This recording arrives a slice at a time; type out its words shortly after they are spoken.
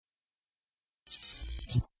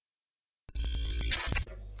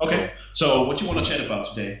Okay. So what do you want to chat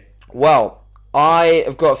about today? Well, I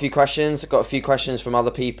have got a few questions. I've got a few questions from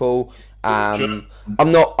other people. Sure.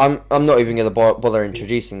 I'm not even going to bother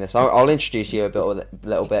introducing this. I'll introduce you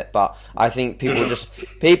little bit, but I think Sure, people sure.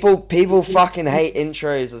 just people fucking hate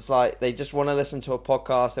intros. It's like they just want to listen to a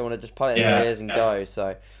podcast. They want to just put it in their Yeah. ears and go.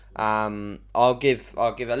 So, I'll give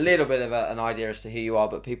a little bit of an idea as to who you are,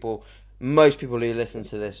 but most people who listen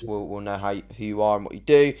to this will know who you are and what you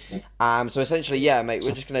do. So essentially, yeah, mate,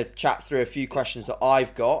 we're just going to chat through a few questions that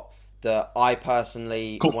I've got that I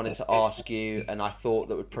personally Cool. wanted to ask you, and I thought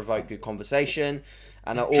that would provoke good conversation.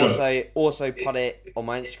 And I Sure. also put it on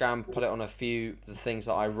my Instagram, put it on a few of the things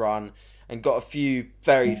that I run, and got a few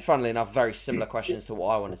very, funnily enough, very similar questions to what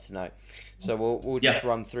I wanted to know. So we'll just Yeah.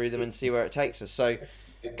 run through them and see where it takes us. So,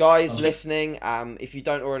 guys Sounds good. listening, if you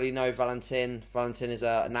don't already know Valentin is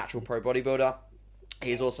a natural pro bodybuilder.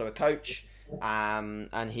 He's also a coach,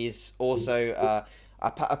 and he's also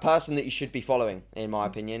a person that you should be following, in my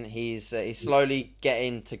opinion. He's slowly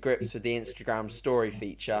getting to grips with the Instagram story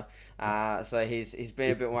feature, so he's been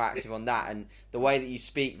a bit more active on that. And the way that you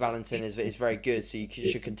speak, Valentin, is very good. So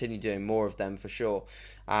should continue doing more of them for sure.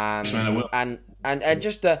 Yes, man, I will. And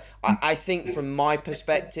just I think from my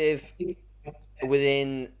perspective,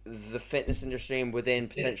 within the fitness industry and within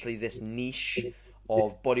potentially this niche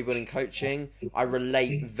of bodybuilding coaching, I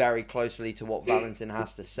relate very closely to what Valentin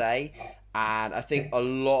has to say. And I think a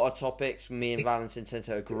lot of topics me and Valentin tend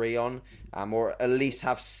to agree on, or at least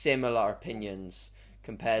have similar opinions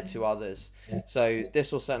compared to others. So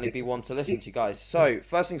this will certainly be one to listen to, guys. So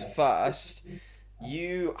first things first,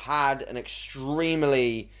 you had an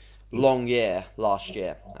extremely long year last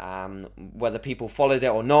year. Whether people followed it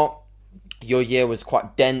or not, your year was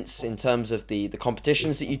quite dense in terms of the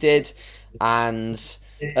competitions that you did, and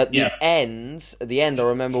Yeah. at the end, I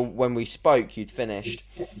remember when we spoke, you'd finished,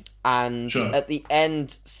 and Sure. at the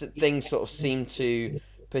end, things sort of seemed to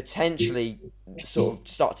potentially sort of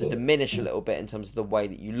start to diminish a little bit in terms of the way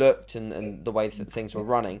that you looked and the way that things were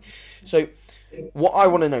running. So, what I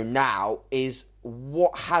want to know now is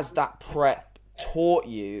what has that prep taught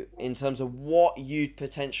you in terms of what you'd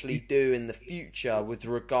potentially do in the future with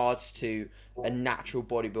regards to a natural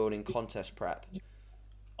bodybuilding contest prep?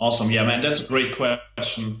 Awesome. Yeah, man, that's a great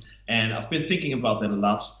question. And I've been thinking about that a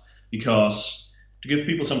lot because to give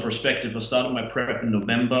people some perspective, I started my prep in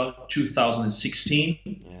November 2016.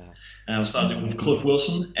 Yeah. And I started with Cliff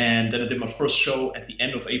Wilson. And then I did my first show at the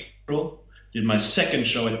end of April, did my second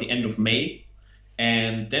show at the end of May.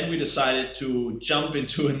 And then we decided to jump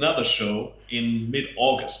into another show in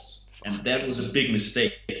mid-August. And that was a big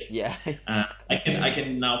mistake. Yeah. I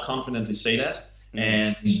can now confidently say that.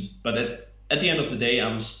 But at the end of the day,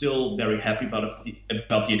 I'm still very happy about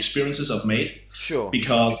the experiences I've made. Sure.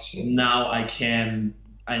 Because now I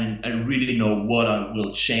really know what I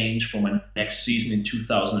will change for my next season in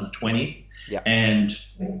 2020. Yeah. And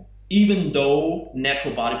even though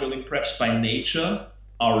natural bodybuilding preps by nature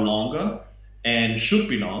are longer and should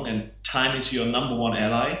be long, and time is your number one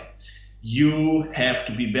ally, you have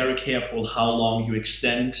to be very careful how long you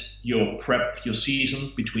extend your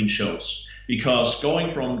season between shows. Because going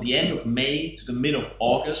from the end of May to the mid of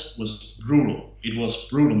August was brutal. It was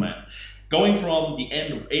brutal, man. Going from the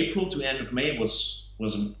end of April to the end of May was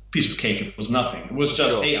a piece of cake. It was nothing. It was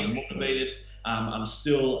just, Sure. hey, I'm motivated. I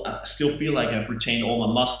still feel like I've retained all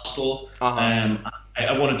my muscle. Uh-huh.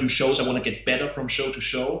 I want to do shows. I want to get better from show to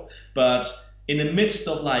show. But in the midst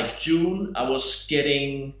of like June, I was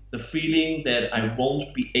getting the feeling that I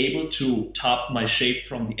won't be able to top my shape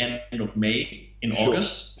from the end of May in Sure.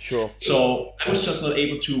 August. Sure. So I was just not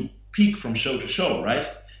able to peak from show to show, right?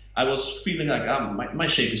 I was feeling like my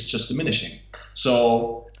shape is just diminishing.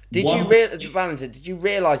 So Valentin, did you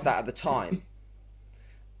realize that at the time?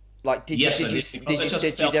 Like, Yes, I did, because I just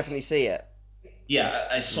did you felt- definitely see it? Yeah,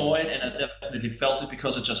 I saw it and I definitely felt it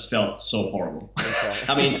because it just felt so horrible. Okay.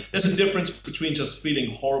 I mean, there's a difference between just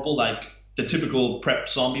feeling horrible, like the typical prep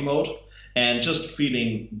zombie mode, and just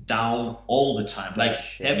feeling down all the time, like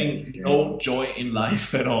Shit. having no joy in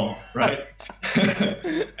life at all, right?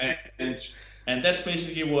 and that's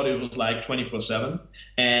basically what it was like 24/7.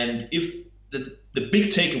 And if the big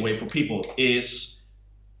takeaway for people is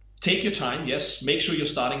take your time, yes, make sure your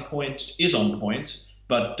starting point is on point,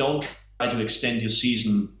 but don't try to extend your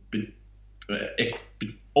season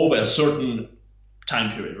over a certain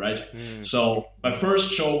time period, right? So my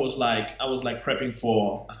first show was I was prepping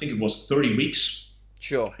for, I think it was 30 weeks.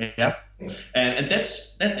 Sure. Yeah. And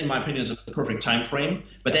that in my opinion is a perfect time frame.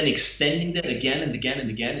 But then extending that again and again and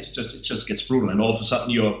again, it just gets brutal. And all of a sudden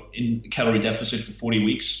you're in calorie deficit for 40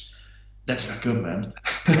 weeks. That's not good, man.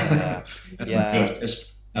 Yeah. That's Yeah. not good.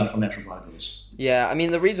 for natural bodybuilders. Yeah, I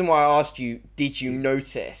mean, the reason why I asked you, did you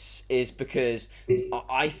notice, is because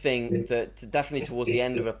I think that definitely towards the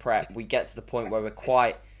end of a prep, we get to the point where we're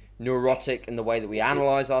quite neurotic in the way that we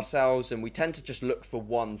analyze ourselves, and we tend to just look for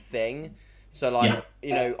one thing. So, like,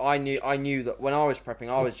 you know, I knew that when I was prepping,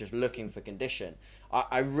 I was just looking for condition.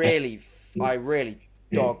 I really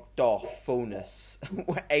dogged off fullness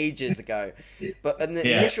ages ago. But in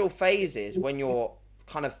the initial phases, when you're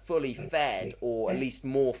kind of fully fed, or at least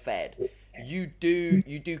more fed, you do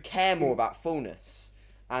care more about fullness.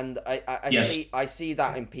 And I see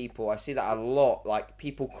that in people. I see that a lot. Like,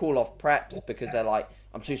 people call off preps because they're like,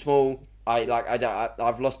 I'm too small.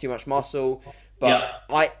 I've lost too much muscle. But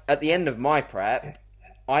at the end of my prep,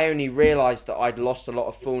 I only realised that I'd lost a lot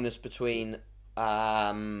of fullness between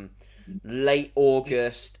late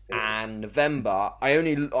August and November. I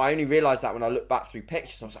only realised that when I looked back through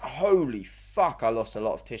pictures. I was like, holy fuck, I lost a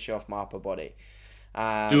lot of tissue off my upper body.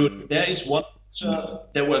 Dude, there is one.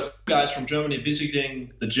 There were guys from Germany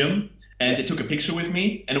visiting the gym, and they took a picture with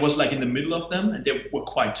me, and it was like in the middle of them, and they were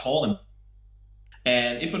quite tall.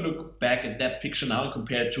 And if I look back at that picture now and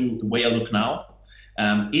compare it to the way I look now,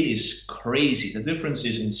 it is crazy. The difference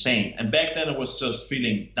is insane. And back then I was just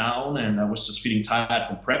feeling down, and I was just feeling tired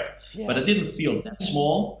from prep. Yeah. But I didn't feel that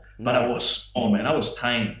small, but I was small, man. I was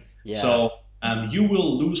tiny. Yeah. So you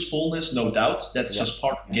will lose fullness, no doubt. That's just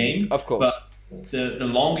part of the game. Of course. But the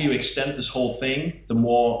longer you extend this whole thing, the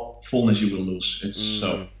more fullness you will lose. It's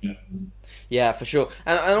so yeah, for sure.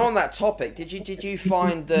 And on that topic, did you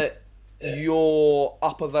find that your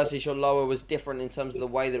upper versus your lower was different in terms of the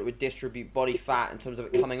way that it would distribute body fat in terms of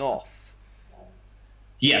it coming off?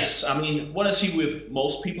 Yes. I mean, what I see with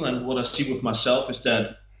most people and what I see with myself is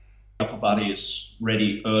that the upper body is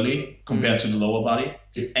ready early compared to the lower body.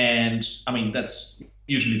 And I mean, that's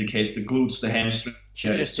usually the case. The glutes, the hamstring,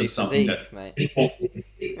 it's just something that, mate.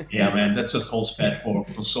 Yeah, man, that just holds fat for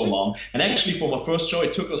so long. And actually, for my first show,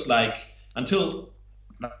 it took us like until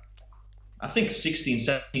I think 16,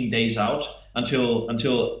 17 days out until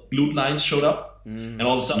glute lines showed up, and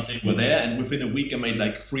all of a sudden they were there. And within a week, I made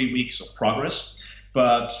like 3 weeks of progress.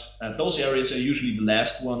 But those areas are usually the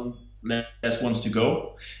last ones to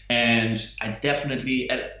go. And I definitely,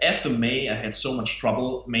 after May, I had so much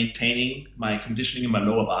trouble maintaining my conditioning in my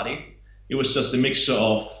lower body. It was just a mixture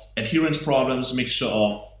of adherence problems, a mixture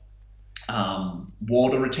of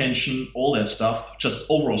water retention, all that stuff, just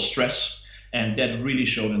overall stress. And that really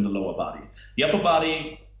showed in the lower body. The upper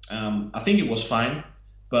body, I think it was fine,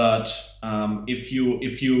 but if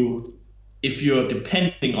you're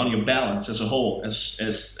depending on your balance as a whole,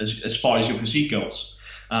 as far as your physique goes,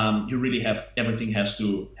 you really have everything has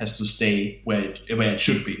to stay where it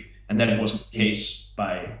should be, and that wasn't the case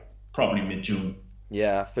by probably mid-June.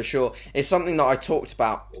 Yeah, for sure. It's something that I talked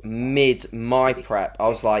about mid my prep. I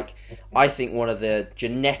was like, I think one of the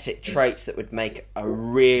genetic traits that would make a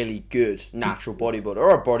really good natural bodybuilder,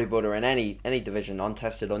 or a bodybuilder in any division,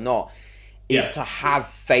 untested or not, is to have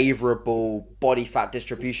favourable body fat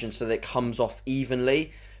distribution so that it comes off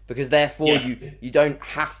evenly. Because therefore you don't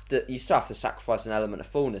have to, you still have to sacrifice an element of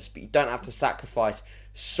fullness, but you don't have to sacrifice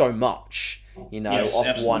so much, off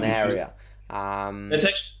absolutely. One area. That's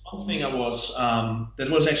actually one thing that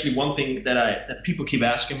was actually one thing that people keep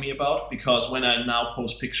asking me about, because when I now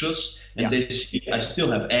post pictures and they see I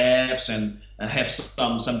still have abs and I have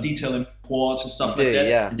some detail in quads and stuff like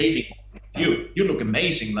that, and they think, you look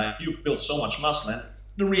amazing, like you've built so much muscle. And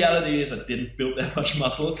the reality is I didn't build that much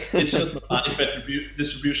muscle. It's just my body fat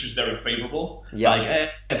distribution is very favorable. Yeah. Like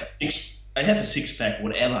I have a six pack,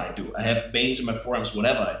 whatever I do. I have veins in my forearms,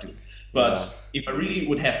 whatever I do. But if I really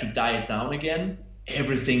would have to diet down again,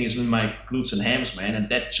 everything is in my glutes and hams, man, and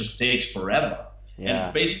that just takes forever. Yeah.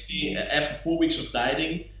 And basically, after 4 weeks of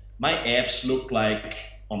dieting, my abs look like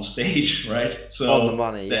on stage, right? So on the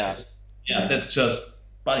money, that's just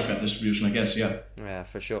body fat distribution, I guess. Yeah,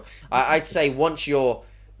 for sure. I'd say once your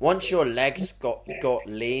legs got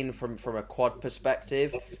lean from a quad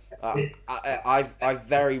perspective, I've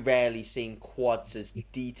very rarely seen quads as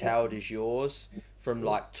detailed as yours. From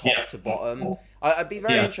like top to bottom. I'd be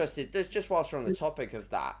very interested, just whilst we're on the topic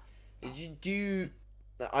of that,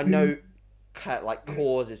 I know like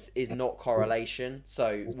cause is not correlation,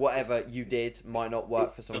 so whatever you did might not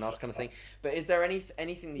work for someone else kind of thing, but is there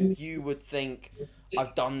anything that you would think,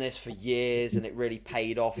 I've done this for years and it really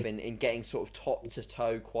paid off in getting sort of top to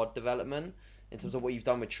toe quad development in terms of what you've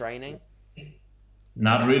done with training?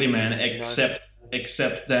 Not really, man,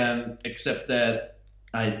 except that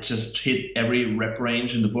I just hit every rep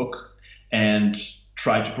range in the book and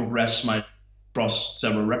tried to progress my across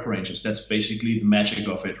several rep ranges. That's basically the magic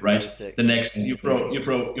of it, right? The next you throw,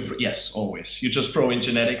 yes, always. You just throw in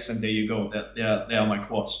genetics, and there you go. They are my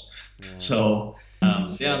quads. Yeah. So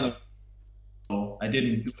I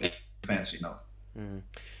didn't do anything fancy, no.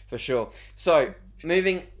 For sure. So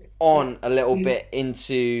moving on a little bit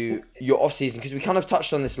into your off season, because we kind of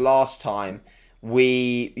touched on this last time.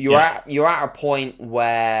 You're at a point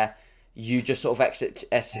where you just sort of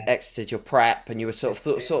exited your prep, and you were sort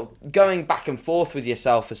of going back and forth with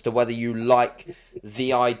yourself as to whether you like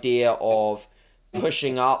the idea of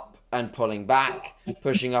pushing up and pulling back,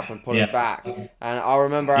 pushing up and pulling back. And I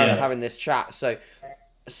remember I was having this chat. So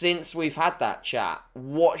since we've had that chat,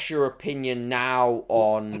 what's your opinion now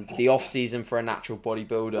on the off season for a natural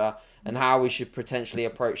bodybuilder, and how we should potentially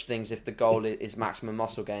approach things if the goal is maximum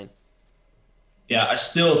muscle gain? Yeah, I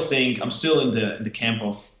still think I'm still in the camp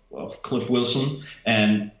of Cliff Wilson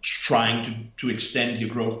and trying to extend your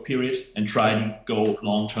growth period and try to go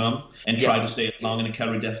long term and try to stay as long in a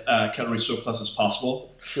calorie surplus as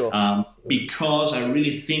possible. Sure. Because I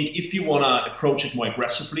really think if you want to approach it more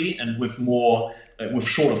aggressively and with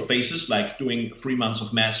shorter phases, like doing 3 months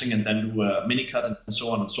of massing and then do a mini cut and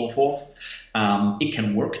so on and so forth, it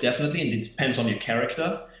can work definitely, and it depends on your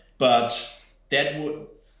character. But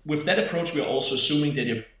with that approach, we're also assuming that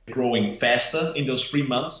you're growing faster in those 3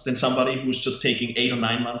 months than somebody who's just taking 8 or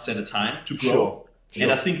 9 months at a time to grow. Sure.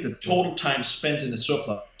 And I think the total time spent in the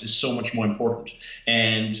surplus is so much more important.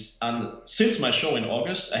 And since my show in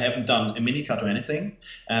August, I haven't done a mini cut or anything.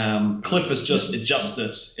 Cliff has just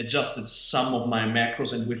adjusted some of my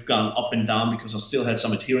macros, and we've gone up and down because I still had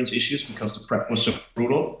some adherence issues because the prep was so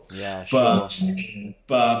brutal. Yeah, sure.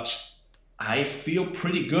 But I feel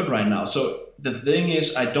pretty good right now. So the thing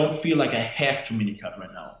is, I don't feel like I have to mini cut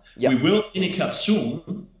right now. Yep. We will mini cut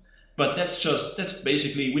soon, but that's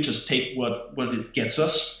basically, we just take what it gets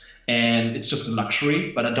us, and it's just a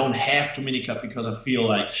luxury. But I don't have to mini cut because I feel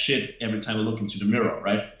like shit every time I look into the mirror,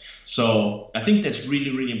 right? So I think that's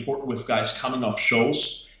really, really important with guys coming off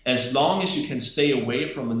shows. As long as you can stay away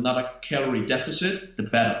from another calorie deficit, the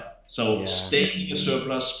better. So stay in your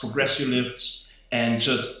surplus, progress your lifts, and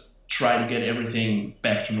just try to get everything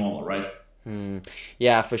back to normal, right?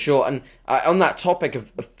 Yeah, for sure. And on that topic of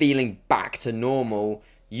feeling back to normal,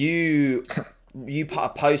 you put a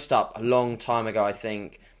post up a long time ago, I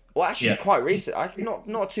think. Well, actually, quite recent,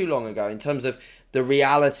 not too long ago, in terms of the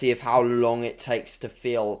reality of how long it takes to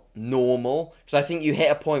feel normal. Because I think you hit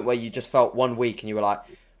a point where you just felt 1 week and you were like,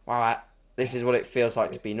 wow, this is what it feels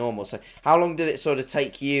like to be normal. So how long did it sort of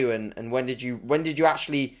take you, and when did you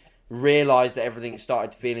actually realize that everything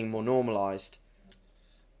started feeling more normalized?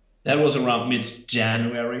 That was around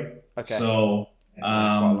mid-January. Okay. So, quite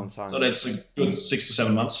a long time. So that's a good 6 to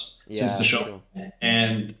 7 months since the show. Sure.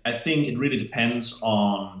 And I think it really depends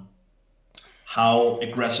on how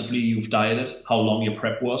aggressively you've dieted, how long your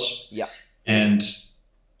prep was. Yeah. And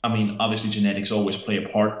I mean, obviously genetics always play a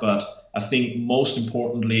part, but I think most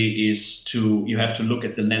importantly is you have to look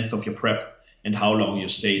at the length of your prep and how long you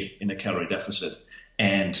stayed in a calorie deficit.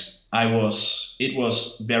 And it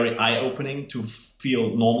was very eye-opening to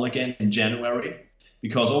feel normal again in January,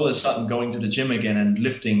 because all of a sudden going to the gym again and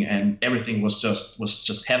lifting and everything was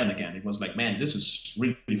just heaven again. It was like, man, this is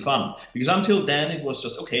really, really fun. Because until then it was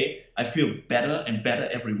just, okay, I feel better and better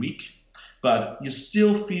every week, but you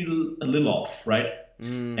still feel a little off, right?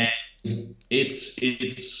 And it's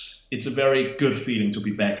a very good feeling to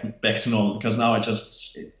be back to normal, because now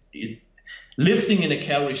lifting in a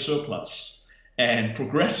calorie surplus and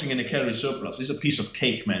progressing in a calorie surplus is a piece of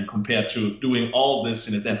cake, man, compared to doing all this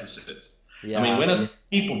in a deficit. Yeah. I mean, when I see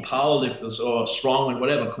people, powerlifters or strongmen,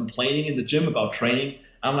 whatever, complaining in the gym about training,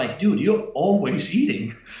 I'm like, dude, you're always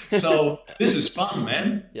eating. So this is fun,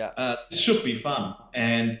 man. Yeah. It should be fun.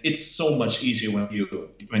 And it's so much easier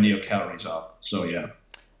when your calories are up. So, yeah.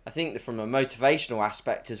 I think that from a motivational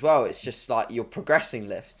aspect as well, it's just like you're progressing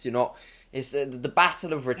lifts. It's the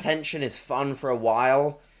battle of retention is fun for a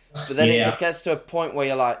while, but then it just gets to a point where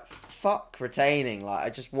you're like, fuck retaining. Like, I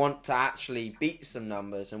just want to actually beat some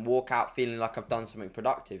numbers and walk out feeling like I've done something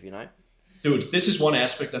productive, Dude, this is one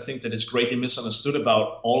aspect I think that is greatly misunderstood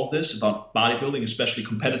about all of this, about bodybuilding, especially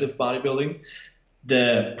competitive bodybuilding.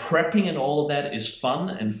 The prepping and all of that is fun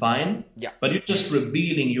and fine, but you're just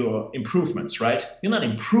revealing your improvements, right? You're not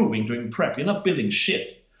improving during prep. You're not building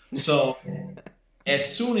shit. So as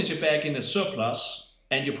soon as you're back in the surplus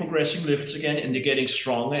and you're progressing lifts again and you're getting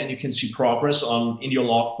stronger and you can see progress in your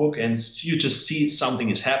logbook and you just see something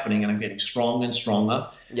is happening and I'm getting stronger and stronger.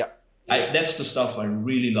 Yeah. That's the stuff I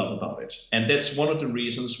really love about it. And that's one of the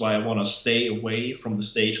reasons why I want to stay away from the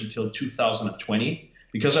stage until 2020,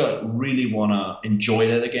 because I really want to enjoy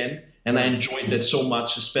that again And I enjoyed that so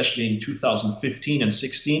much, especially in 2015 and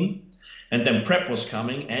 16. And then prep was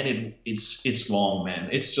coming, and it's long, man.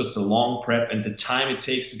 It's just a long prep, and the time it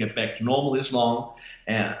takes to get back to normal is long.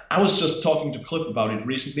 And I was just talking to Cliff about it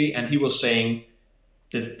recently, and he was saying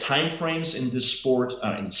the time frames in this sport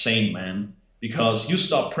are insane, man. Because you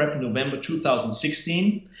start prep in November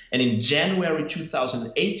 2016, and in January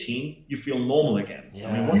 2018, you feel normal again. Yeah.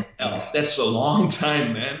 I mean, what the hell? That's a long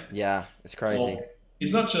time, man. Yeah, it's crazy. So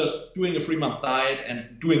it's not just doing a 3-month diet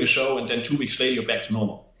and doing a show, and then 2 weeks later you're back to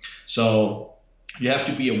normal. So you have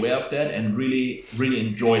to be aware of that and really, really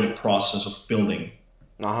enjoy the process of building.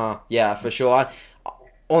 Yeah, for sure.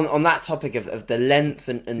 On that topic of the length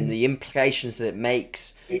and the implications that it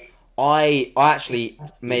makes, I actually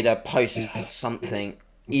made a post something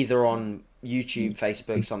either on YouTube,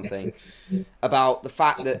 Facebook, something about the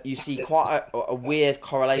fact that you see quite a weird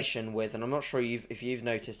correlation with, and I'm not sure if you've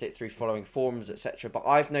noticed it through following forums, etc., but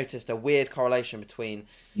I've noticed a weird correlation between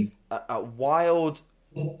a wild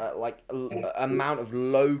amount of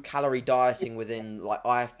low calorie dieting within like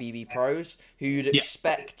IFBB pros who you'd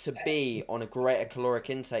expect to be on a greater caloric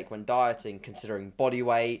intake when dieting, considering body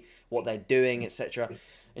weight, what they're doing, etc.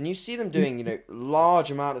 And you see them doing,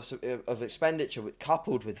 large amount of expenditure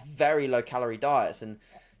coupled with very low calorie diets. And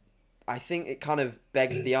I think it kind of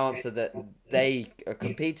begs the answer that they are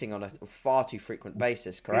competing on a far too frequent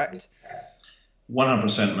basis, correct?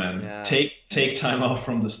 100%, man. Yeah. Take time off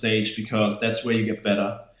from the stage, because that's where you get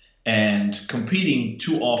better. And competing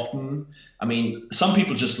too often, I mean, some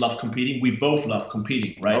people just love competing. We both love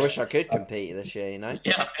competing, right? I wish I could compete this year,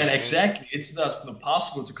 Yeah, and exactly. It's just not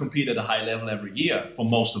possible to compete at a high level every year for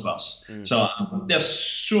most of us. So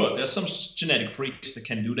there's some genetic freaks that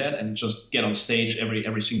can do that and just get on stage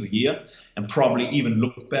every single year and probably even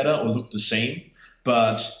look better or look the same.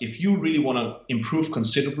 But if you really want to improve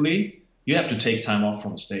considerably, you have to take time off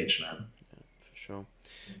from the stage, man. Yeah, for sure.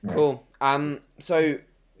 Cool. So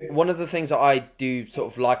one of the things that I do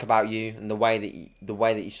sort of like about you and the way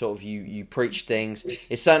that you sort of you preach things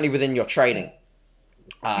is certainly within your training.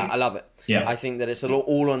 I love it. Yeah. I think that it's an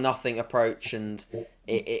all or nothing approach, and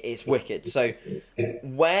it's wicked. So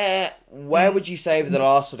where would you say over the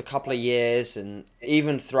last sort of couple of years, and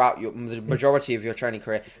even throughout the majority of your training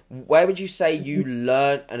career, where would you say you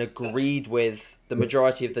learned and agreed with the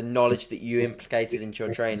majority of the knowledge that you implicated into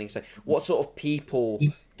your training? So what sort of people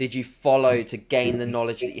did you follow to gain the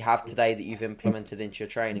knowledge that you have today that you've implemented into your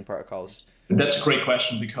training protocols? That's a great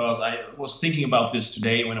question, because I was thinking about this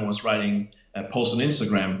today when I was writing a post on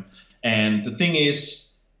Instagram. And the thing is,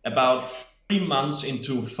 about 3 months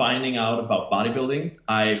into finding out about bodybuilding,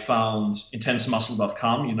 I found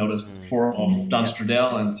intensemuscle.com, the forum of Dan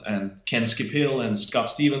Stradell and Ken Skip-Hill and Scott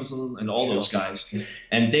Stevenson and all those guys.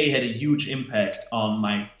 And they had a huge impact on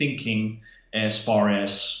my thinking as far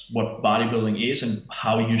as what bodybuilding is and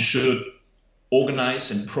how you should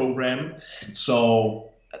organize and program. So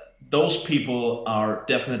those people have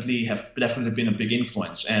definitely been a big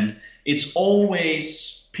influence. And it's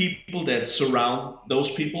always people that surround those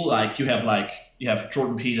people. Like you have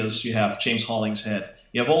Jordan Peters, you have James Hollingshead,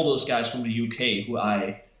 you have all those guys from the UK who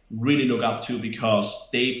I really look up to, because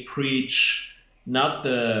they preach not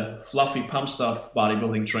the fluffy pump stuff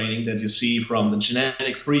bodybuilding training that you see from the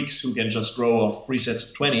genetic freaks who can just grow off 3 sets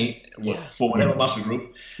of 20 for whatever muscle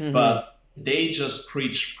group, but they just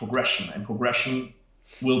preach progression, and progression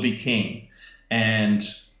will be king. And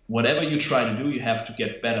whatever you try to do, you have to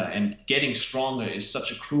get better. And getting stronger is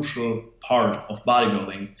such a crucial part of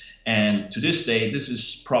bodybuilding. And to this day, this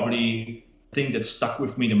is probably the thing that stuck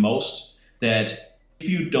with me the most, that if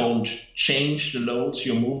you don't change the loads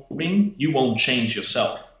you're moving, you won't change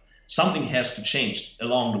yourself. Something has to change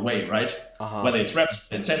along the way, right? Whether it's reps,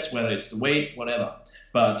 whether it's sets, whether it's the weight, whatever.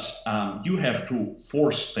 But you have to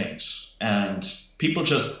force things. And people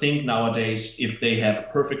just think nowadays, if they have a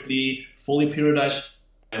perfectly fully periodized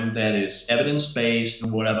program that is evidence-based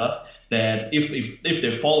and whatever, that if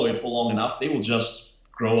they follow it for long enough, they will just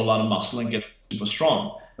grow a lot of muscle and get super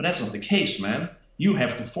strong. But that's not the case, man. You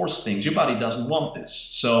have to force things. Your body doesn't want this.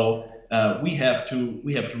 So we have to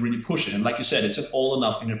really push it. And like you said, it's an all or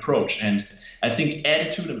nothing approach. And I think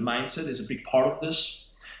attitude and mindset is a big part of this,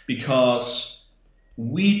 because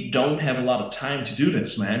we don't have a lot of time to do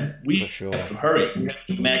this, man. We have to hurry. We have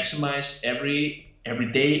to maximize every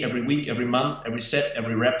day, every week, every month, every set,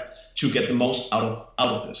 every rep to get the most out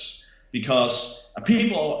of this. Because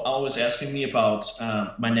people are always asking me about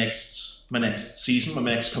my next season,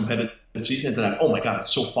 my next competitive season, and they're like, oh my God,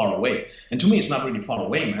 it's so far away. And to me, it's not really far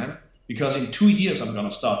away, man, because in 2 years, I'm going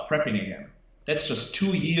to start prepping again. That's just 2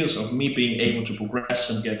 years of me being able to progress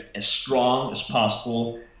and get as strong as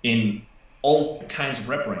possible in all kinds of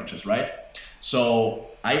rep ranges, right? So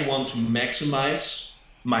I want to maximize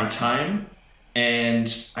my time,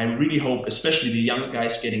 and I really hope, especially the younger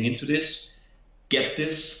guys getting into this, get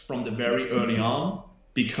this from the very early on,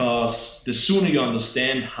 because the sooner you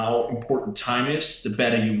understand how important time is, the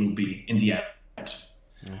better you will be in the end.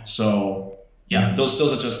 So yeah, those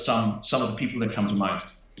are just some of the people that come to mind.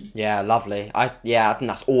 Yeah, lovely. I think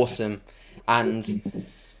that's awesome. And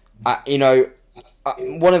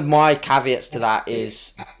one of my caveats to that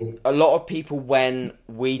is a lot of people, when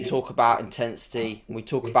we talk about intensity, we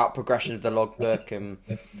talk about progression of the logbook and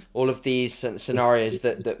all of these scenarios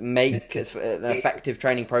that make an effective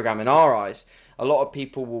training program in our eyes, a lot of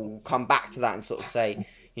people will come back to that and sort of say,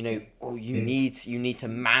 you need to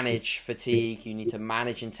manage fatigue, you need to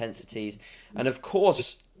manage intensities. And of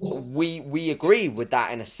course, we agree with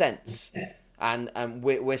that in a sense. And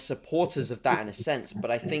we're supporters of that in a sense,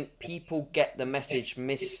 but I think people get the message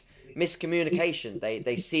miscommunication.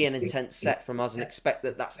 They see an intense set from us and expect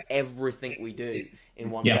that that's everything we do in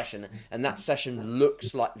one session, and that session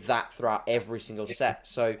looks like that throughout every single set.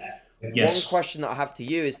 So one question that I have to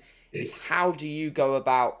you is how do you go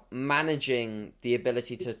about managing the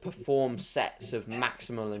ability to perform sets of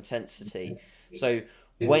maximal intensity? So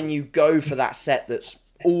when you go for that set that's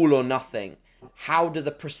all or nothing, how do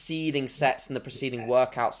the preceding sets and the preceding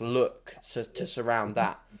workouts look to surround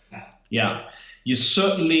that? Yeah, you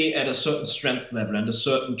certainly, at a certain strength level and a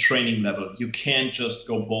certain training level, you can't just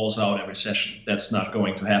go balls out every session. That's not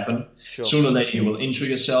going to happen. Sure. Sooner or later you will injure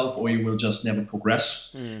yourself, or you will just never progress.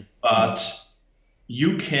 But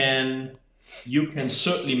you can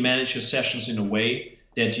certainly manage your sessions in a way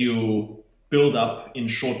that you build up in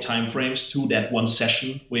short time frames to that one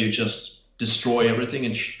session where you just destroy everything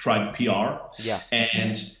and try to PR. Yeah.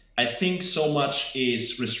 And I think so much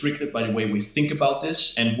is restricted by the way we think about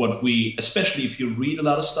this, and what we, especially if you read a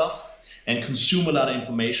lot of stuff and consume a lot of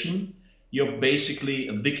information, you're basically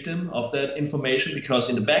a victim of that information, because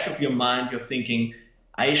in the back of your mind, you're thinking,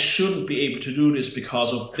 I shouldn't be able to do this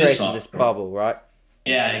because of this bubble, right?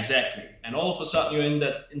 Yeah, exactly. And all of a sudden you're in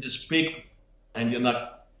this big, and you're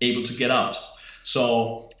not able to get out.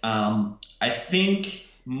 So I think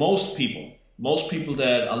most people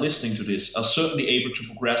that are listening to this are certainly able to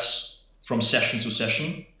progress from session to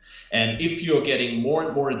session. And if you're getting more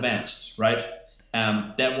and more advanced, right,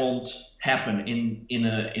 that won't happen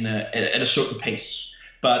at a certain pace.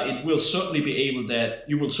 But it will certainly be able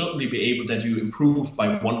that you improve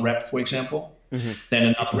by one rep, for example,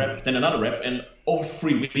 then another rep, and over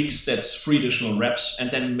 3 weeks, that's 3 additional reps, and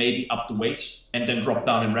then maybe up the weight, and then drop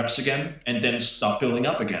down in reps again, and then start building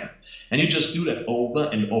up again. And you just do that over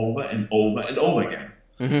and over and over and over again.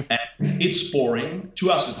 And it's boring.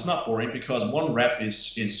 To us, it's not boring, because one rep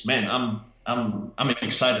is man, I'm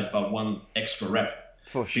excited about one extra rep.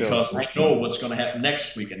 For sure. Because I know what's going to happen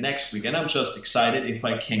next week, and I'm just excited if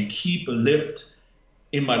I can keep a lift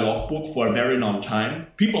in my logbook for a very long time.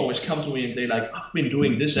 People always come to me and they're like, I've been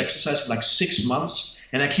doing this exercise for like 6 months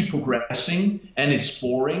and I keep progressing and it's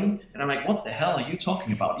boring. And I'm like, what the hell are you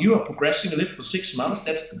talking about? You are progressing a lift for 6 months?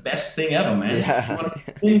 That's the best thing ever, man. Yeah. You want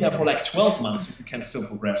to be there for like 12 months if you can still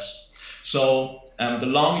progress. So the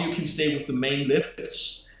longer you can stay with the main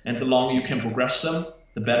lifts and the longer you can progress them,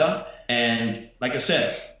 the better. And like I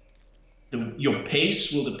said, your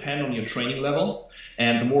pace will depend on your training level,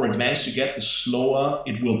 and the more advanced you get, the slower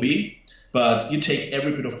it will be. But you take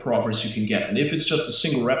every bit of progress you can get, and if it's just a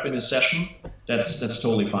single rep in a session, that's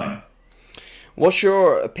totally fine. What's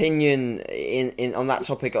your opinion in on that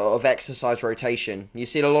topic of exercise rotation? You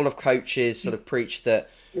see a lot of coaches sort of preach that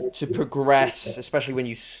to progress, especially when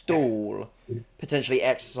you stall, potentially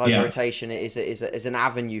exercise rotation is an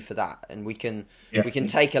avenue for that, and we can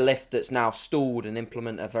take a lift that's now stalled and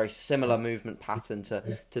implement a very similar movement pattern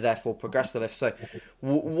to therefore progress the lift. So,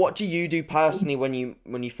 what do you do personally when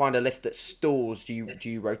you find a lift that stalls? Do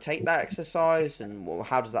you rotate that exercise, and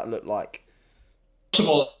how does that look like? First of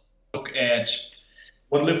all, look at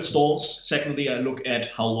what lift stalls. Secondly, I look at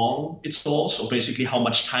how long it stalls, or basically how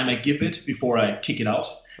much time I give it before I kick it out.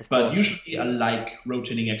 But usually I like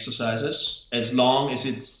rotating exercises as long as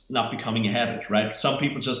it's not becoming a habit, right? Some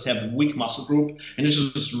people just have a weak muscle group and you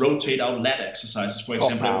just rotate out lat exercises, for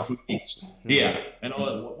example, every 3 weeks. Yeah. And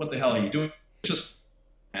what the hell are you doing? Just,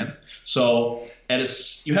 man. So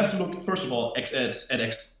you have to look, first of all, at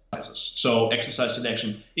exercises. So exercise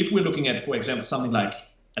selection. If we're looking at, for example, something like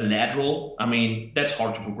a lateral, I mean, that's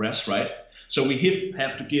hard to progress, right? So we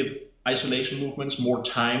have to give isolation movements more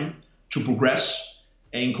time to progress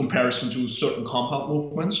in comparison to certain compound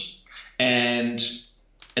movements. And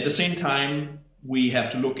at the same time, we have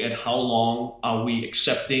to look at how long are we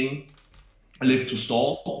accepting a lift to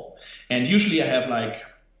stall. And usually I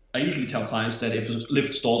usually tell clients that if a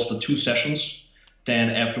lift stalls for 2 sessions,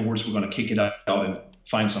 then afterwards we're going to kick it out and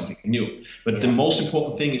find something new. But the most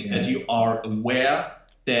important thing is that you are aware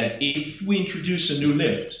that if we introduce a new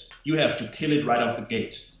lift, you have to kill it right out the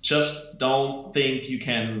gate. Just don't think you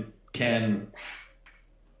can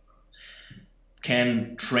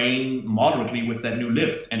train moderately with that new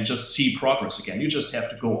lift and just see progress again. You just have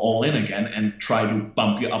to go all in again and try to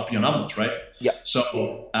bump up your numbers, right? Yeah.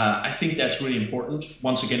 So I think that's really important.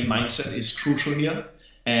 Once again, mindset is crucial here,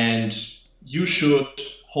 and you should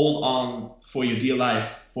hold on for your dear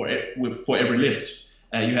life for every lift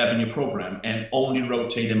you have in your program, and only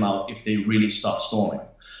rotate them out if they really start stalling.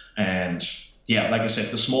 And yeah, like I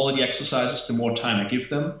said, the smaller the exercises, the more time I give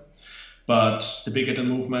them. But the bigger the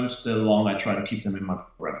movement, the longer I try to keep them in my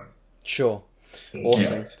program. Sure.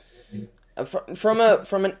 Awesome. Yeah.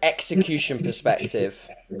 From an execution perspective,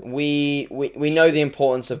 we know the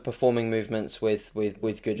importance of performing movements with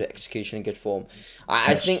good execution and good form.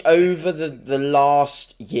 I think over the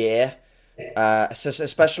last year,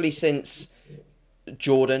 especially since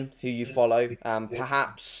Jordan, who you follow,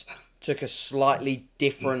 perhaps took a slightly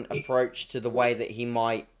different approach to the way that he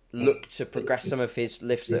might look to progress some of his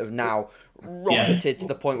lifts that have now rocketed to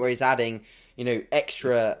the point where he's adding,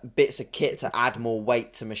 extra bits of kit to add more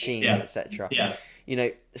weight to machines, etc. Yeah.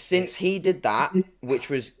 Since he did that, which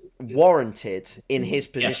was warranted in his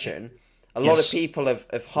position, a lot of people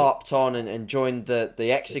have harped on and joined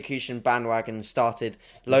the execution bandwagon and started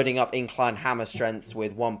loading up incline hammer strengths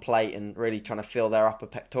with one plate and really trying to fill their upper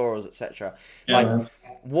pectorals, etc.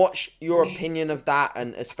 What's your opinion of that?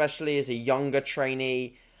 And especially as a younger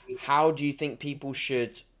trainee, how do you think people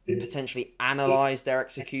should potentially analyze their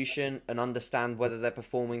execution and understand whether they're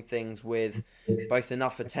performing things with both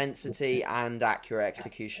enough intensity and accurate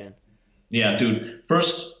execution? Yeah, dude.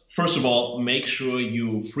 First of all, make sure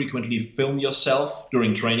you frequently film yourself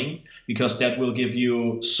during training, because that will give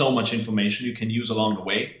you so much information you can use along the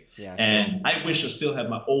way. Yeah, and I wish I still had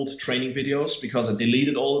my old training videos, because I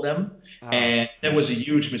deleted all of them. And that was a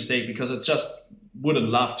huge mistake, because I just would have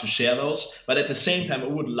loved to share those. But at the same time, I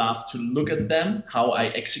would love to look at them, how I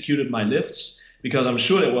executed my lifts, because I'm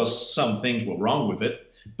sure there was some things were wrong with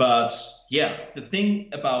it. But yeah, the thing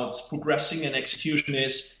about progressing and execution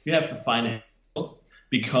is you have to find a handle,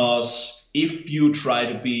 because if you try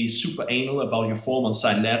to be super anal about your form on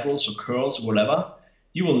side laterals or curls or whatever,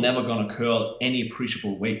 you will never gonna curl any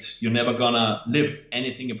appreciable weight. You're never gonna lift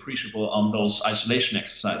anything appreciable on those isolation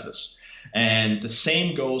exercises. And the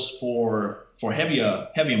same goes for heavier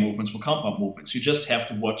movements, for compound movements. You just have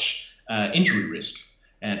to watch injury risk.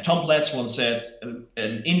 And Tom Platz once said,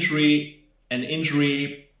 an injury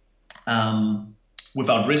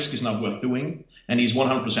without risk is not worth doing. And he's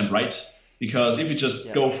 100% right. Because if you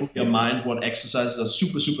just go through your mind what exercises are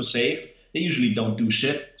super, super safe, they usually don't do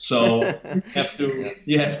shit. So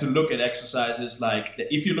you have to look at exercises like,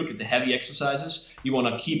 if you look at the heavy exercises, you want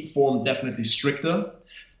to keep form definitely stricter.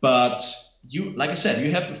 But like I said, you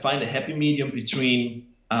have to find a happy medium between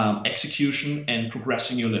execution and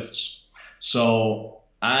progressing your lifts. So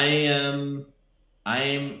I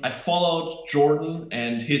followed Jordan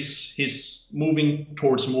and his moving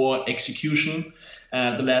towards more execution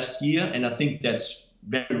the last year, and I think that's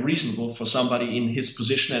very reasonable for somebody in his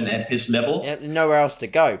position and at his level. Yeah, nowhere else to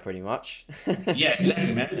go, pretty much. Yeah,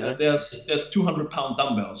 exactly, man. Yeah. There's 200-pound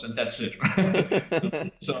dumbbells, and that's it.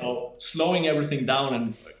 Right? So slowing everything down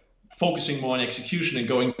and focusing more on execution and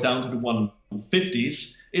going down to the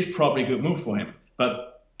 150s is probably a good move for him.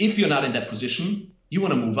 But if you're not in that position, you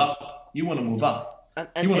want to move up. You want to move up.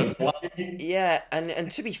 Yeah, and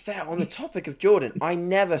to be fair, on the topic of Jordan, I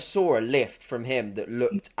never saw a lift from him that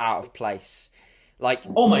looked out of place. Like,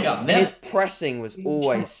 oh my God, his pressing was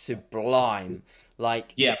always sublime.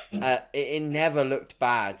 Like, it never looked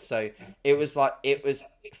bad. So it was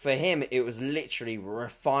for him, it was literally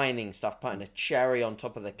refining stuff, putting a cherry on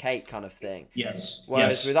top of the cake kind of thing. Yes.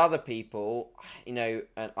 Whereas with other people, and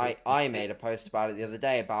I made a post about it the other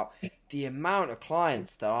day about the amount of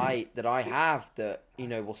clients that I have that,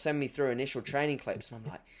 will send me through initial training clips, and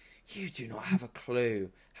I'm like, you do not have a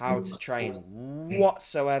clue how to train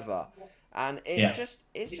whatsoever. And it's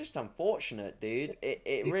just unfortunate, dude.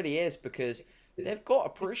 It really is, because they've got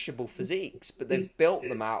appreciable physiques, but they've built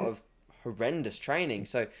them out of horrendous training.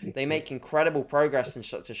 So they make incredible progress in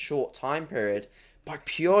such a short time period by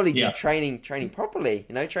purely just training properly,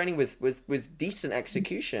 training with decent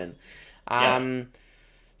execution.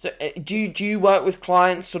 So do you work with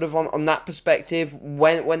clients sort of on that perspective?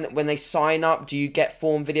 When they sign up, do you get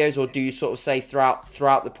form videos, or do you sort of say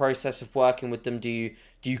throughout the process of working with them, do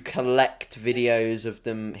you collect videos of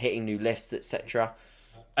them hitting new lifts, etc.?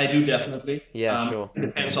 I do definitely. Yeah, sure. It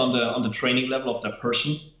depends on the training level of that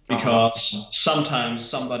person, because sometimes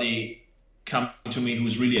somebody comes to me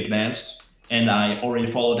who's really advanced, and I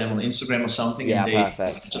already follow them on Instagram or something, and they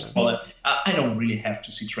perfect. just follow it. I don't really have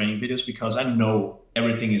to see training videos because I know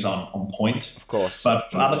everything is on point. Of course. But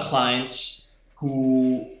for other clients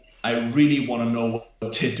who I really want to know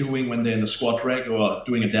what they're doing when they're in the squat rack or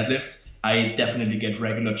doing a deadlift, I definitely get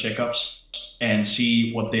regular checkups and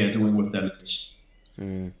see what they are doing with their lifts.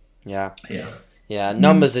 Yeah.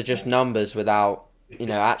 Numbers are just numbers without,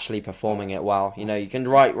 actually performing it well. You can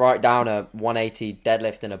write down a 180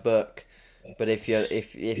 deadlift in a book, but if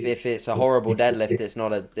it's a horrible deadlift, it's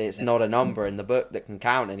not a number in the book that can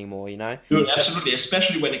count anymore. Dude, absolutely,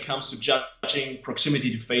 especially when it comes to judging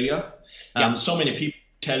proximity to failure. So many people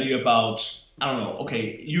tell you about, I don't know,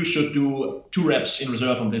 okay, you should do 2 reps in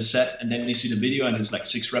reserve on this set, and then they see the video and it's like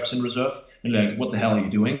 6 reps in reserve, and like, what the hell are you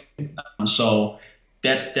doing? So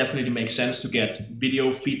that definitely makes sense to get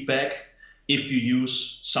video feedback if you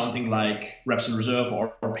use something like reps in reserve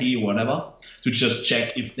or RP or whatever, to just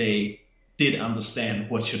check if they did understand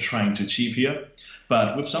what you're trying to achieve here.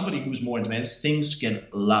 But with somebody who's more advanced, things get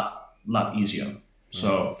a lot easier.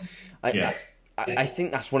 So I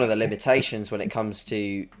think that's one of the limitations when it comes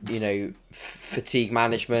to fatigue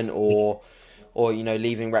management or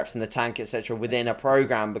leaving reps in the tank, etc. within a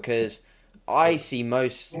program, because I see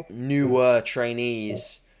most newer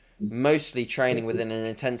trainees mostly training within an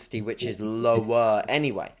intensity which is lower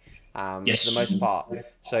anyway, for the most part.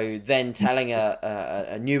 So then telling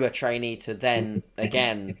a newer trainee to then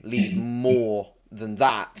again leave more than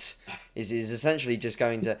that is essentially just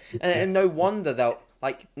going to, and no wonder they'll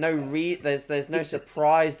there's no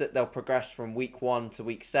surprise that they'll progress from week 1 to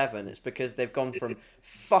week 7. It's because they've gone from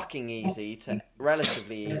fucking easy to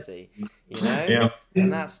relatively easy,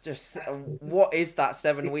 and that's just, what is that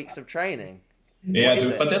 7 weeks of training? Yeah,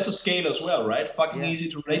 dude, but that's a scale as well, right? Fucking easy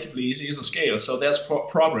to relatively easy is a scale, so there's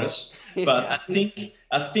progress. But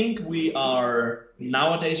I think we are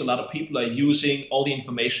nowadays, a lot of people are using all the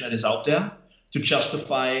information that is out there to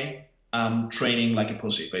justify training like a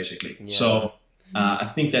pussy, basically. So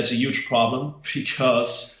I think that's a huge problem,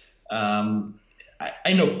 because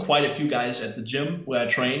I know quite a few guys at the gym where I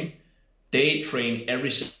train. They train every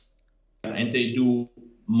single day, and they do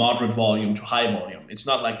moderate volume to high volume. It's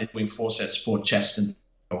not like they're doing 4 sets for chest and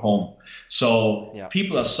go home. So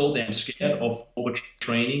people are so damn scared of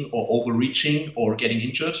overtraining or overreaching or getting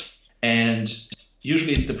injured. And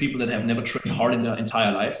usually it's the people that have never trained hard in their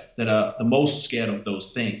entire life that are the most scared of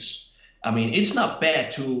those things. I mean, it's not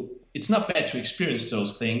bad to experience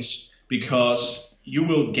those things, because you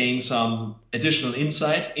will gain some additional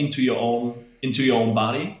insight into your own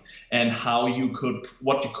body, and what you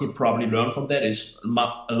could probably learn from that is a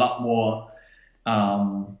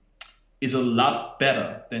lot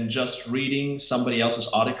better than just reading somebody else's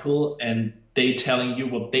article and they telling you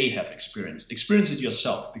what they have experienced. Experience it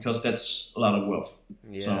yourself, because that's a lot of worth.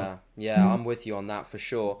 I'm with you on that for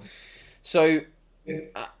sure. So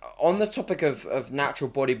on the topic of natural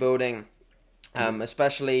bodybuilding,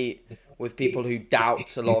 especially with people who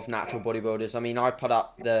doubt a lot of natural bodybuilders. I mean, I put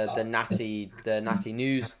up the Natty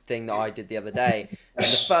news thing that I did the other day, and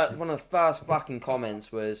one of the first fucking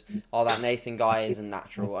comments was, "Oh, that Nathan guy isn't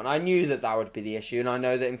natural," and I knew that would be the issue, and I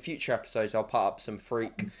know that in future episodes I'll put up some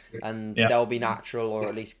freak, and they'll be natural, or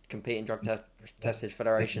at least compete in drug tested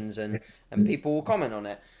federations, and people will comment on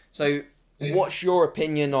it. So, what's your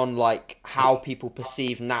opinion on how people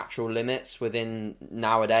perceive natural limits within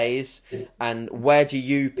nowadays, and where do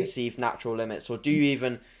you perceive natural limits, or do you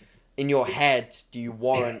even, in your head, do you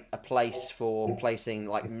warrant a place for placing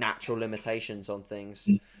natural limitations on things?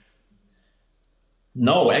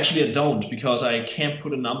 No, actually I don't, because I can't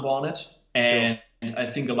put a number on it, and I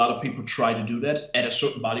think a lot of people try to do that. At a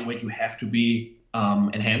certain body weight, you have to be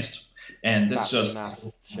enhanced. And that's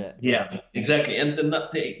just shit. Yeah, exactly. And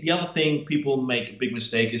the other thing people make a big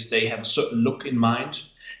mistake is they have a certain look in mind,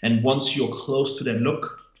 and once you're close to that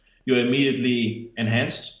look, you're immediately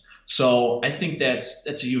enhanced. So I think that's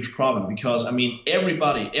a huge problem, because I mean, every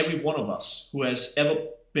one of us who has ever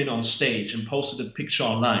been on stage and posted a picture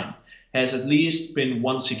online has at least been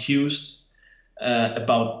once accused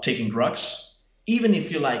about taking drugs. Even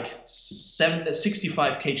if you're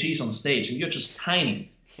 65 kgs on stage and you're just tiny,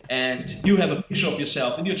 and you have a picture of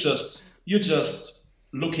yourself and you're just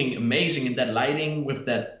looking amazing in that lighting with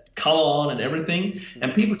that color on and everything,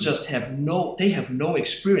 and people just have no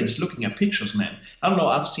experience looking at pictures, man. I don't know,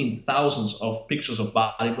 I've seen thousands of pictures of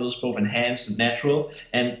bodybuilders, both enhanced and natural,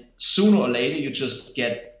 and sooner or later you just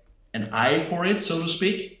get an eye for it, so to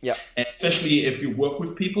speak. Yeah. And especially if you work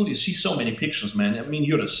with people, you see so many pictures, man. I mean,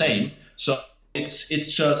 you're the same. So it's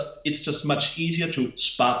just much easier to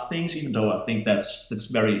spot things, even though I think that's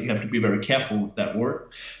very, you have to be very careful with that word.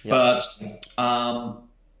 Yeah. But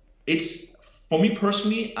it's, for me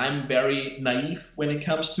personally, I'm very naive when it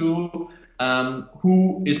comes to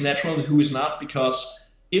who is natural and who is not, because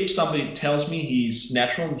if somebody tells me he's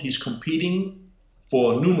natural and he's competing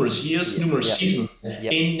for numerous years, numerous seasons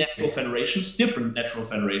in natural federations, different natural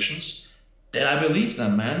federations, then I believe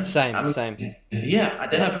them, man. Same. Yeah,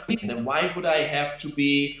 then I believe them. Why would I have to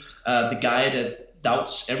be the guy that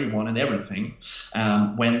doubts everyone and everything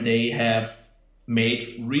when they have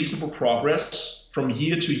made reasonable progress from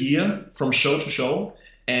year to year, from show to show,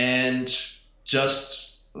 and just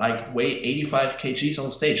like weigh 85 kgs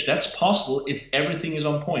on stage? That's possible if everything is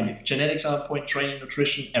on point, if genetics are on point, training,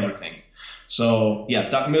 nutrition, everything. So yeah,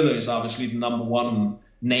 Doug Miller is obviously the number one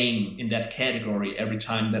name in that category every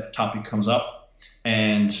time that topic comes up,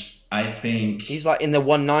 and I think he's like in the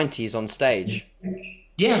 190s on stage.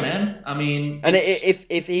 Yeah, man. I mean, and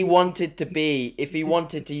if he wanted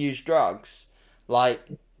to use drugs, like,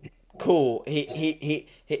 cool. He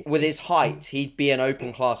with his height, he'd be an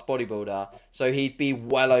open class bodybuilder, so he'd be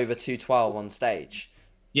well over 212 on stage.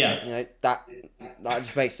 Yeah, you know, that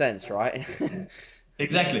just makes sense, right?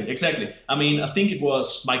 Exactly. I mean, I think it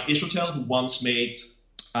was Mike Ishotel who once made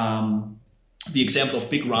the example of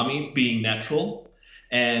Big Ramy being natural,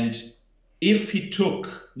 and if he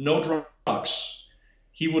took no drugs,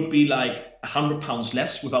 he would be like 100 pounds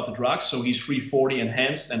less without the drugs. So he's 340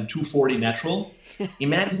 enhanced and 240 natural.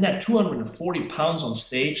 Imagine that, 240 pounds on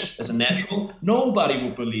stage as a natural. Nobody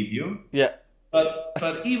would believe you. Yeah.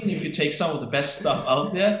 But even if you take some of the best stuff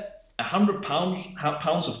out there, 100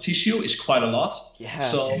 pounds of tissue is quite a lot. Yeah.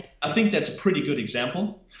 So I think that's a pretty good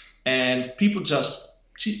example. And people just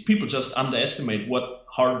underestimate what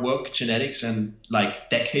hard work, genetics, and like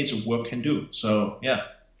decades of work can do. So yeah.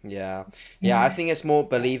 Yeah. I think it's more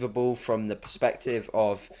believable from the perspective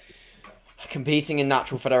of competing in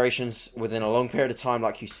natural federations within a long period of time,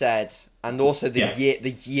 like you said, and also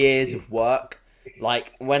the years of work.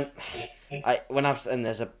 Like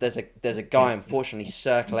there's a guy unfortunately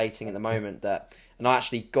circulating at the moment and I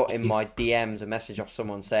actually got in my DMs a message off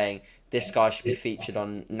someone saying this guy should be featured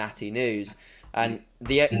on Natty News, and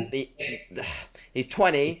he's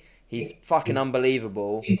 20, he's fucking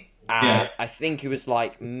unbelievable. I think he was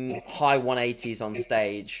like high 180s on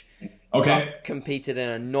stage. Okay. Competed in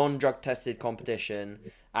a non-drug tested competition,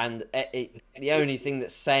 and the only thing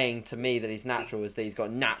that's saying to me that he's natural is that he's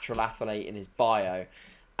got natural athlete in his bio,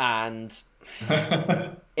 and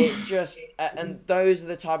it's just and those are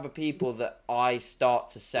the type of people that I start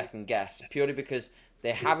to second guess, purely because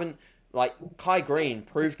they haven't. Like, Kai Green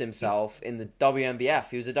proved himself in the WNBF.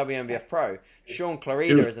 He was a WNBF pro. Sean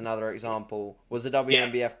Clarida is another example, was a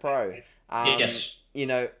WNBF pro. Yes. You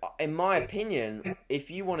know, in my opinion,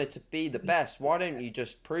 if you wanted to be the best, why don't you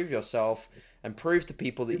just prove yourself and prove to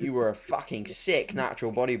people that you were a fucking sick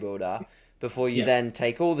natural bodybuilder before you then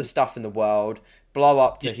take all the stuff in the world, blow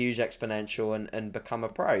up to huge exponential and become a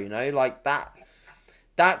pro, you know? Like, that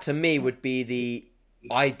to me would be the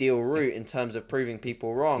ideal route in terms of proving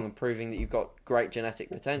people wrong and proving that you've got great genetic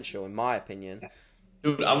potential, in my opinion.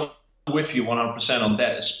 Dude, I'm with you 100% on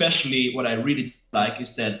that. Especially what I really like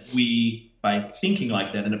is that we, by thinking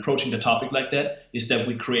like that and approaching the topic like that, is that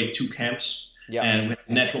we create two camps. Yeah. And we have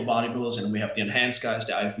natural bodybuilders and we have the enhanced guys,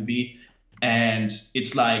 the IFBB. And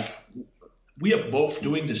it's like we are both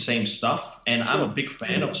doing the same stuff. And I'm a big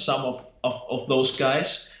fan of some of those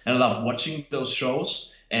guys. And I love watching those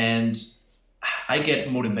shows. And I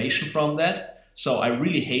get motivation from that. So I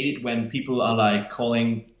really hate it when people are like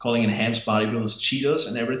calling enhanced bodybuilders cheaters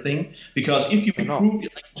and everything. Because if you prove,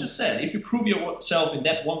 like you just said, if you prove yourself in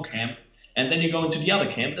that one camp and then you go into the other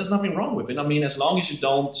camp, there's nothing wrong with it. I mean, as long as you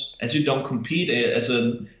don't compete as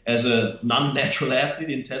a non-natural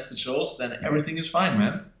athlete in tested shows, then everything is fine,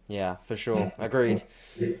 man. Yeah, for sure. Agreed.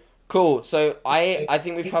 Cool. So I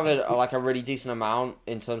think we've covered like a really decent amount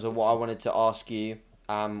in terms of what I wanted to ask you.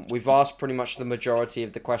 We've asked pretty much the majority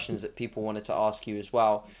of the questions that people wanted to ask you as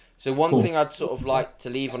well. So one thing I'd sort of like to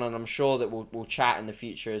leave on, and I'm sure that we'll chat in the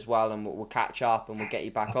future as well, and we'll catch up and we'll get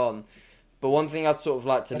you back on. But one thing I'd sort of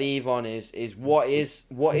like to leave on is what is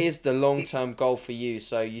the long-term goal for you?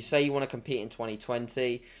 So you say you want to compete in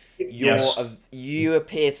 2020. You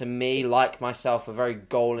appear to me, like myself, a very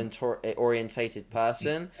goal-orientated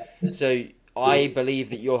person. So I believe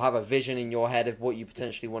that you'll have a vision in your head of what you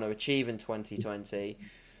potentially want to achieve in 2020.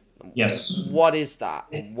 Yes. What is that?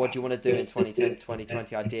 What do you want to do in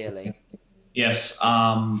 2020 ideally? Yes.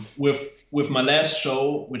 With my last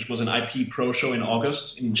show, which was an IP Pro show in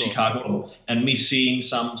August in Chicago, and me seeing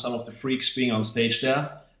some of the freaks being on stage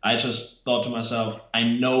there, I just thought to myself, I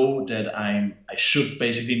know that I should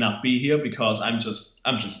basically not be here because I'm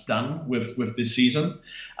just done with this season.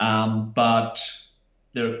 But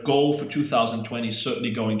the goal for 2020 is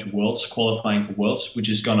certainly going to Worlds, qualifying for Worlds, which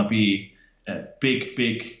is gonna be a big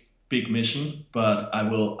mission. But I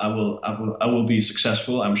will be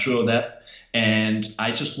successful. I'm sure of that. And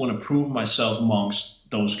I just want to prove myself amongst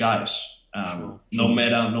those guys. No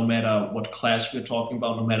matter what class we're talking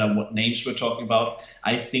about, no matter what names we're talking about,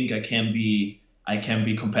 I think I can be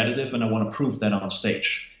competitive, and I want to prove that on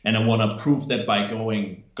stage, and I want to prove that by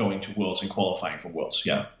going to Worlds and qualifying for Worlds.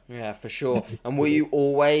 Yeah, for sure. And will you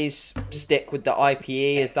always stick with the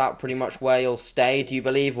IPE? Is that pretty much where you'll stay, do you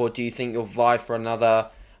believe, or do you think you'll vie for another?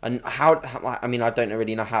 And how I mean, I don't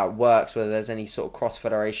really know how it works, whether there's any sort of cross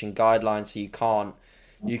federation guidelines, so you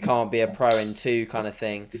can't be a pro in two kind of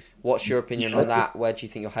thing. What's your opinion on that? Where do you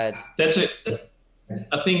think you'll head? That's it.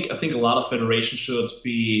 I think a lot of federations should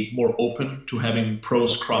be more open to having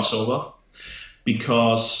pros crossover,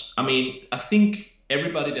 because I mean, I think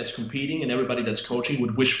everybody that's competing and everybody that's coaching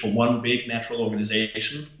would wish for one big natural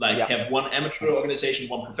organization, have one amateur organization,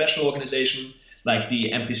 one professional organization, like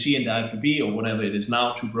the MPC and the IFBB or whatever it is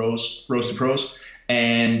now, two pros to pros.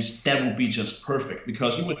 And that would be just perfect,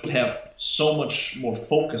 because you would have so much more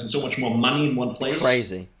focus and so much more money in one place.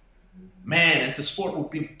 Crazy. Man, and the sport would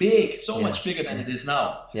be big, much bigger than it is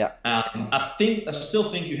now. Yeah. I still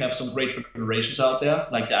think you have some great federations out there,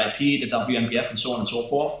 like the IP, the WNBF, and so on and so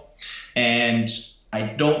forth. And I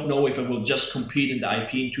don't know if I will just compete in the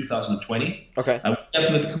IP in 2020. Okay. I will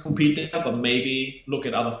definitely compete there, but maybe look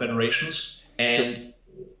at other federations. And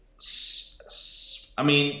I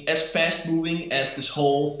mean, as fast moving as this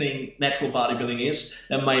whole thing, natural bodybuilding is,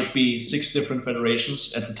 there might be 6 different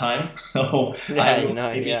federations at the time. So I would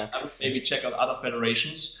maybe check out other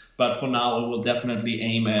federations. But for now, I will definitely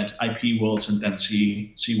aim at IP Worlds and then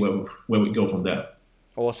see where we go from there.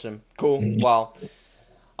 Awesome. Cool. Well,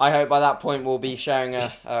 I hope by that point we'll be sharing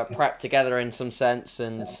a prep together in some sense,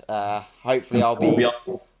 and hopefully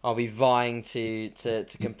I'll be vying to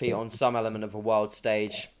compete on some element of a world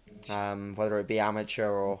stage. Whether it be amateur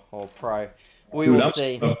or pro, we will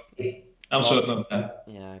see. I'm certain of that.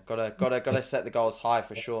 Yeah, gotta set the goals high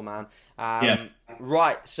for sure, man.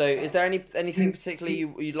 Right. So, is there anything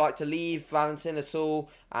particularly you'd like to leave, Valentin, at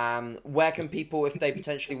all? Where can people, if they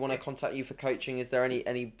potentially want to contact you for coaching, is there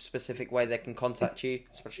any specific way they can contact you,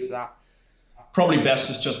 especially for that? Probably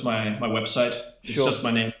best is just my website. It's just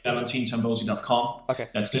my name, valentintambosi.com. Okay,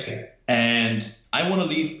 that's it. And I want to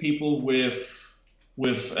leave people with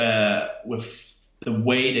the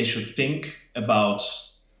way they should think about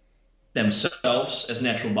themselves as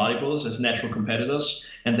natural bodybuilders, as natural competitors,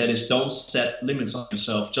 and that is, don't set limits on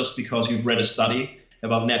yourself just because you've read a study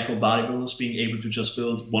about natural bodybuilders being able to just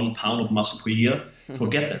build 1 pound of muscle per year.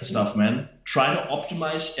 Forget that stuff, man. Try to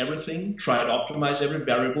optimize everything. Try to optimize every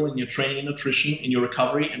variable in your training and nutrition, in your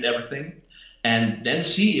recovery and everything, and then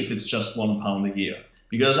see if it's just 1 pound a year,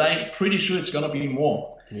 because I'm pretty sure it's gonna be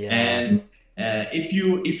more. And if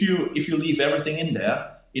you leave everything in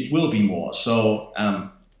there, it will be more. So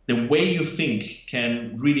the way you think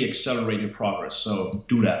can really accelerate your progress. So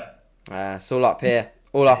do that. It's all up here.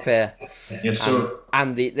 All up here. Yes, sir.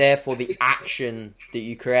 And therefore the action that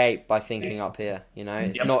you create by thinking up here. You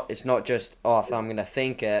know, it's not just I'm gonna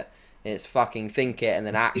think it. It's fucking think it and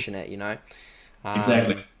then action it. You know.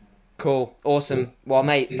 Exactly. Cool. Awesome. Well,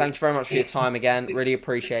 mate, thank you very much for your time again. Really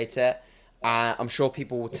appreciate it. I'm sure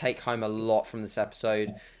people will take home a lot from this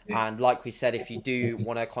episode. And like we said, if you do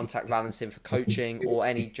want to contact Valentin for coaching or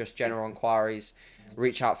any just general inquiries,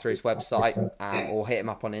 reach out through his website or hit him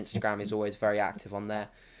up on Instagram. He's always very active on there.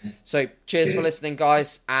 So cheers for listening,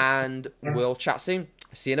 guys, and we'll chat soon.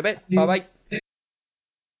 See you in a bit. Bye-bye.